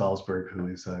Sharon Salzberg, who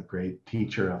is a great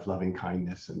teacher of loving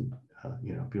kindness and,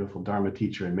 beautiful Dharma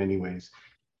teacher in many ways,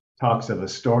 talks of a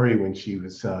story when she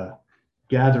was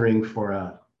gathering for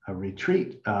a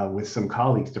retreat with some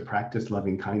colleagues to practice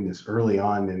loving kindness early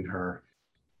on in her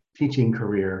teaching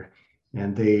career.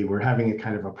 And they were having a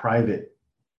kind of a private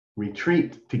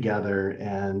retreat together,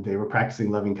 and they were practicing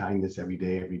loving kindness every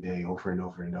day, over and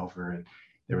over and over. And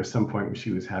there was some point where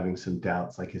she was having some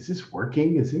doubts, like, is this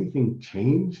working? Has anything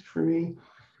changed for me?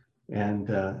 And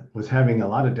was having a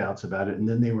lot of doubts about it. And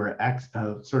then they were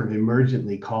sort of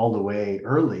emergently called away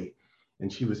early.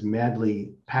 And she was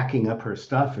madly packing up her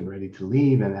stuff and ready to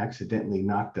leave, and accidentally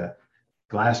knocked a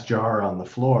glass jar on the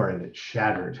floor, and it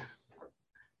shattered.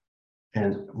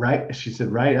 And she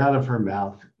said, right out of her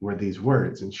mouth were these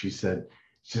words. And she said,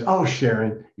 "Oh,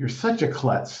 Sharon, you're such a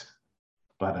klutz,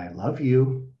 but I love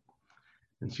you."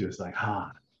 And she was like,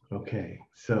 okay.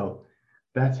 So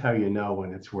that's how you know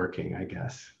when it's working, I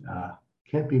guess.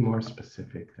 Can't be more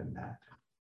specific than that.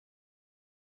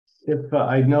 If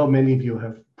I know many of you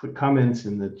have put comments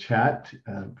in the chat,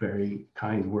 very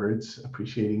kind words,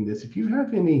 appreciating this. If you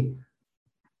have any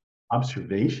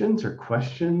observations or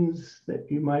questions that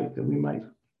we might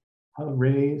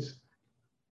raise,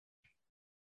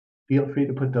 feel free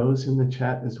to put those in the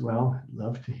chat as well. I'd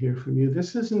love to hear from you.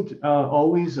 This isn't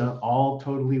always an all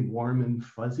totally warm and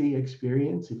fuzzy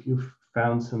experience. If you've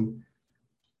found some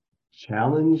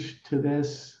challenge to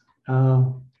this,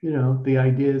 the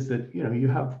idea is that, you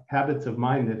have habits of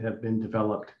mind that have been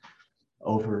developed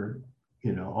over,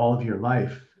 all of your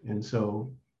life. And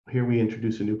so here we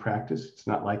introduce a new practice. It's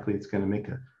not likely it's going to make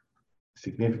a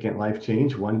significant life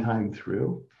change one time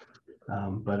through,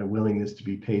 but a willingness to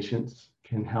be patient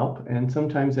can help. And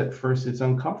sometimes at first it's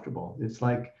uncomfortable. It's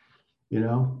like,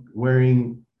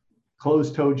 wearing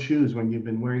closed-toed shoes when you've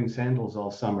been wearing sandals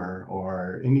all summer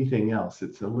or anything else.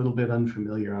 It's a little bit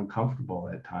unfamiliar, uncomfortable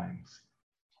at times.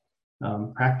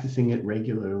 Practicing it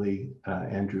regularly,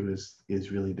 Andrew,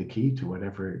 is really the key to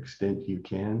whatever extent you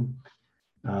can.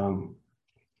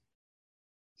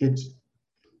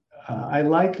 I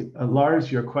like,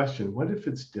 Lars, your question. What if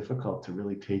it's difficult to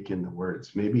really take in the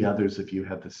words? Maybe others of you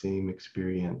have the same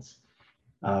experience.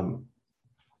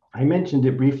 I mentioned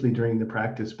it briefly during the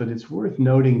practice, but it's worth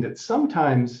noting that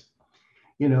sometimes,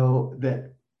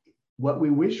 that what we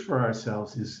wish for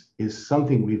ourselves is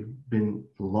something we've been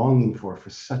longing for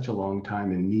such a long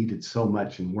time and needed so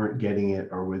much and weren't getting it,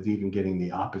 or was even getting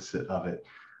the opposite of it,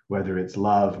 whether it's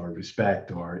love or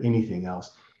respect or anything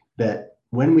else, that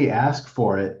when we ask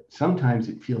for it, sometimes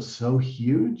it feels so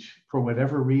huge for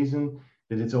whatever reason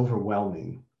that it's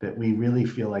overwhelming, that we really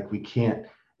feel like we can't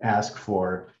ask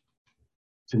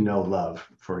to know love,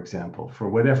 for example. For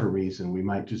whatever reason, we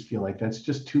might just feel like that's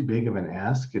just too big of an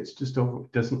ask. It's just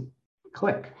doesn't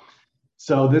click.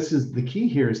 So this is the key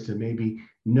here, is to maybe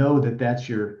know that that's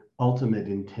your ultimate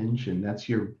intention. That's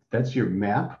your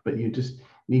map, but you just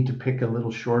need to pick a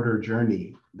little shorter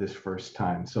journey this first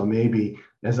time. So maybe,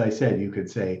 as I said, you could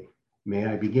say, may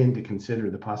I begin to consider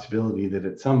the possibility that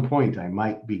at some point I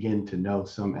might begin to know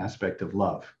some aspect of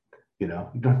love. You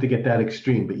don't have to get that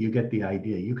extreme, but you get the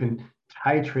idea. You can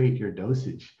titrate your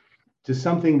dosage to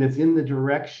something that's in the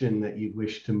direction that you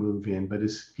wish to move in, but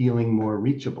is feeling more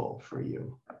reachable for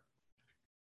you.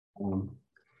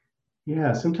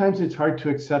 Sometimes it's hard to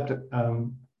accept.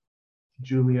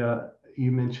 Julia,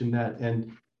 you mentioned that,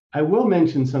 and I will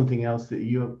mention something else that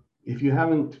if you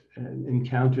haven't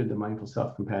encountered the Mindful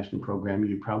Self-Compassion program,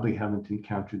 you probably haven't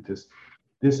encountered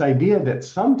this idea that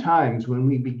sometimes when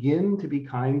we begin to be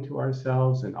kind to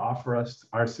ourselves and offer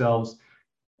ourselves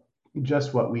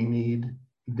just what we need,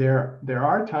 there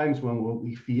are times when what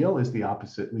we feel is the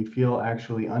opposite. We feel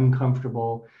actually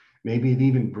uncomfortable. Maybe it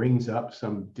even brings up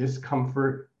some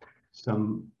discomfort,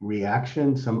 some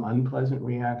reaction, some unpleasant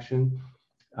reaction.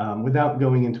 Without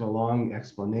going into a long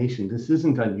explanation, this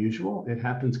isn't unusual. It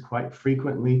happens quite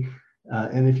frequently.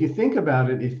 And if you think about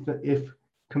it, if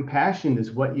compassion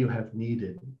is what you have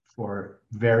needed for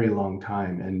a very long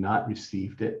time and not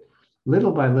received it,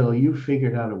 little by little, you've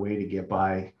figured out a way to get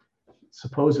by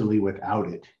supposedly without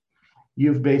it.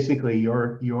 You've basically,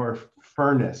 your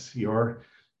furnace, your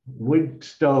wood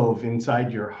stove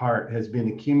inside your heart has been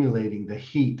accumulating the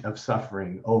heat of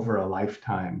suffering over a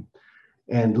lifetime.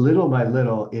 And little by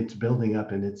little, it's building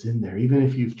up and it's in there. Even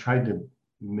if you've tried to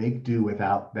make do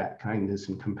without that kindness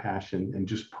and compassion and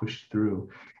just push through.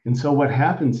 And so what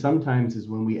happens sometimes is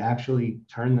when we actually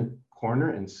turn the corner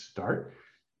and start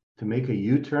to make a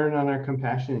U-turn on our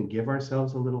compassion and give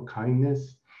ourselves a little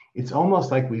kindness, it's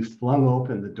almost like we've flung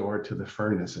open the door to the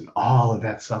furnace and all of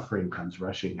that suffering comes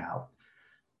rushing out.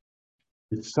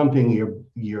 It's something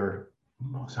your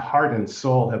heart and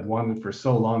soul have wanted for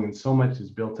so long, and so much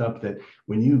is built up that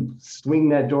when you swing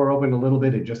that door open a little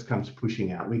bit, it just comes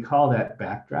pushing out. We call that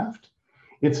backdraft.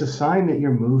 It's a sign that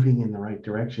you're moving in the right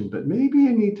direction, but maybe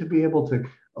you need to be able to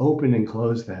open and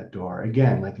close that door.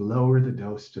 Again, like lower the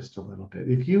dose just a little bit.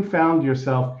 If you found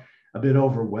yourself a bit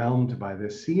overwhelmed by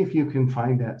this, see if you can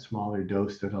find that smaller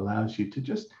dose that allows you to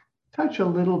just touch a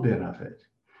little bit of it.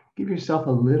 Give yourself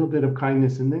a little bit of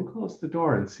kindness and then close the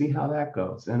door and see how that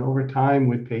goes. And over time,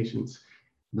 with patience,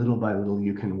 little by little,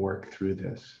 you can work through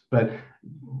this. But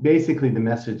basically, the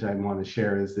message I want to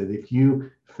share is that if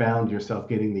you found yourself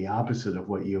getting the opposite of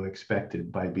what you expected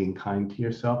by being kind to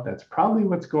yourself, that's probably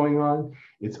what's going on.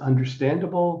 It's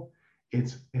understandable.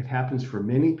 It happens for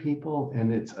many people,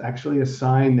 and it's actually a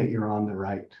sign that you're on the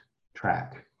right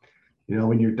track. You know,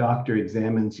 when your doctor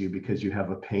examines you because you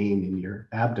have a pain in your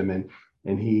abdomen,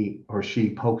 and he or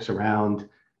she pokes around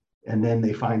and then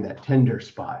they find that tender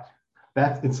spot.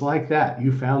 It's like that.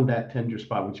 You found that tender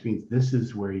spot, which means this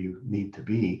is where you need to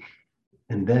be.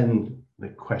 And then the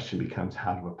question becomes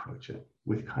how to approach it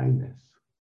with kindness.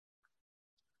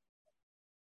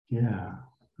 Yeah.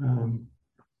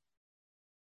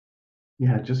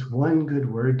 Yeah, just one good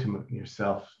word to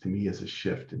yourself, to me, is a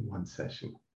shift in one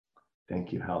session.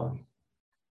 Thank you, Helen.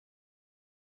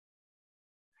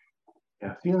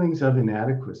 Yeah, feelings of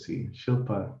inadequacy.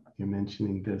 Shilpa, you're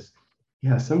mentioning this.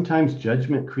 Yeah, sometimes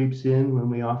judgment creeps in when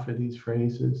we offer these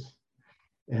phrases.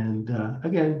 And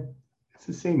again, it's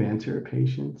the same answer,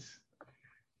 patience.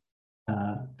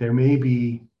 There may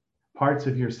be parts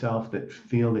of yourself that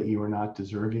feel that you are not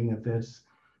deserving of this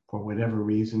for whatever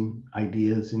reason,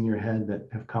 ideas in your head that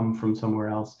have come from somewhere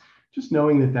else. Just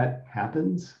knowing that that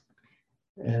happens,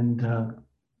 and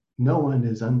no one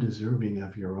is undeserving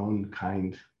of your own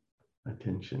kind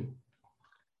attention.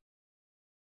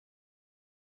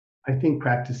 I think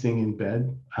practicing in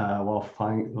bed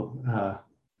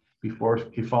before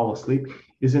you fall asleep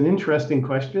is an interesting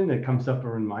question that comes up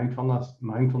around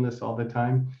mindfulness all the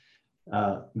time.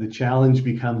 The challenge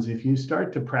becomes if you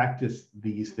start to practice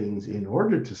these things in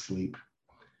order to sleep,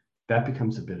 that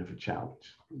becomes a bit of a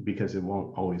challenge because it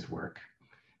won't always work.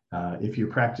 If you're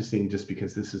practicing just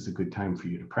because this is a good time for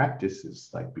you to practice,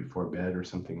 it's like before bed or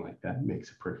something like that, it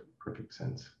makes perfect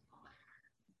sense.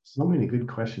 So many good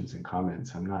questions and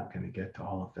comments. I'm not going to get to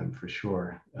all of them for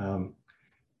sure.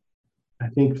 I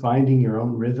think finding your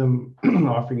own rhythm,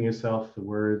 offering yourself the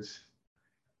words.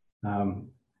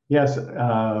 Yes,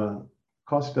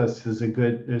 Kostas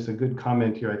there's a good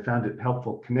comment here. I found it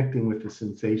helpful connecting with the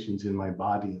sensations in my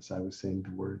body as I was saying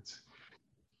the words.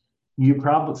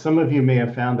 Some of you may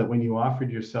have found that when you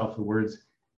offered yourself the words,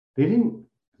 they didn't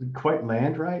quite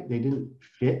land right. They didn't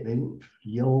fit. They didn't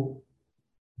feel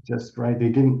just right. They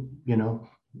didn't,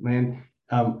 land.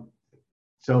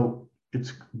 So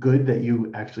it's good that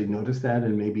you actually notice that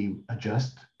and maybe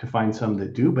adjust to find some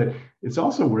that do, but it's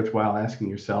also worthwhile asking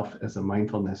yourself as a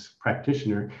mindfulness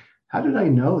practitioner, how did I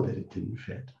know that it didn't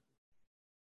fit?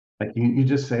 Like you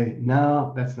just say,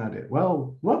 no, that's not it.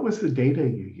 Well, what was the data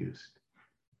you used?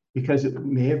 Because it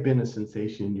may have been a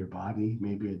sensation in your body,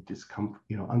 maybe a discomfort,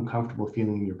 uncomfortable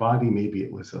feeling in your body. Maybe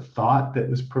it was a thought that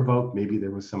was provoked. Maybe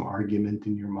there was some argument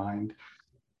in your mind.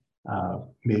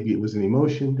 Maybe it was an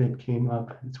emotion that came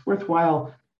up. It's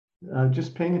worthwhile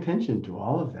just paying attention to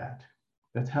all of that.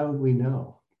 That's how we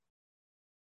know.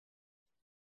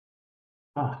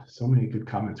 So many good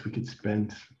comments. We could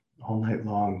spend all night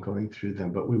long going through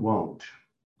them, but we won't.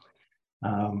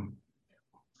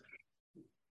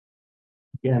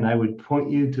 Again, I would point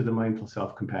you to the Mindful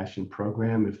Self-Compassion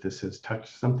program. If this has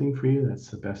touched something for you, that's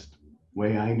the best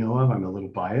way I know of. I'm a little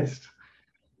biased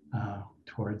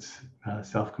towards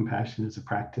self-compassion as a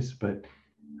practice, but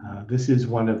this is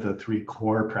one of the 3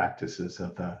 core practices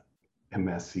of the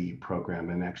MSC program.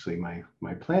 And actually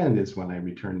my plan is when I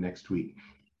return next week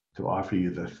to offer you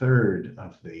the 3rd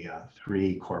of the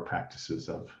 3 core practices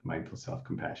of mindful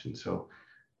self-compassion. So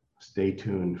stay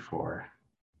tuned for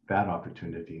that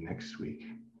opportunity next week.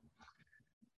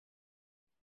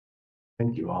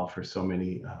 Thank you all for so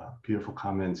many beautiful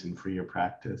comments and for your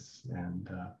practice, and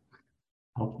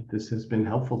hope that this has been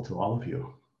helpful to all of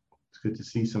you. It's good to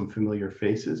see some familiar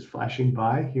faces flashing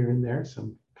by here and there,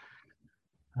 some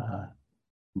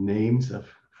names of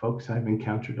folks I've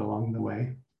encountered along the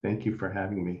way. Thank you for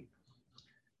having me.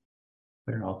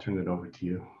 Claire, I'll turn it over to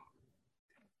you.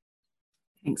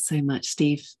 Thanks so much,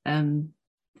 Steve.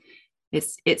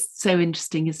 It's so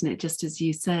interesting, isn't it? Just as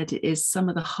you said, it is some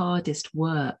of the hardest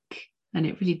work, and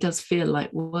it really does feel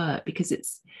like work because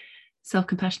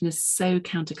self-compassion is so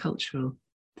countercultural,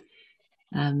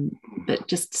 but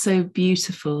just so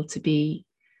beautiful to be.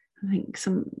 I think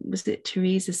was it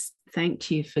Teresa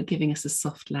thanked you for giving us a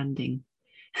soft landing.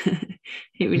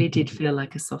 It really did feel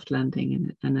like a soft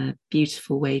landing and a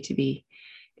beautiful way to be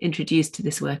introduced to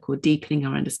this work, or deepening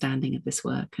our understanding of this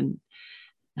work. And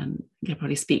I can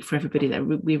probably speak for everybody that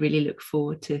we really look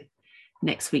forward to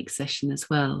next week's session as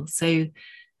well. So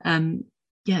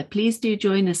yeah, please do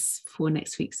join us for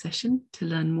next week's session to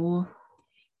learn more,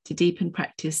 to deepen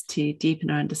practice, to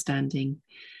deepen our understanding,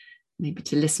 maybe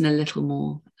to listen a little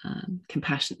more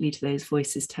compassionately to those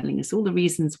voices telling us all the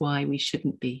reasons why we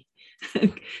shouldn't be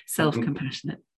self-compassionate.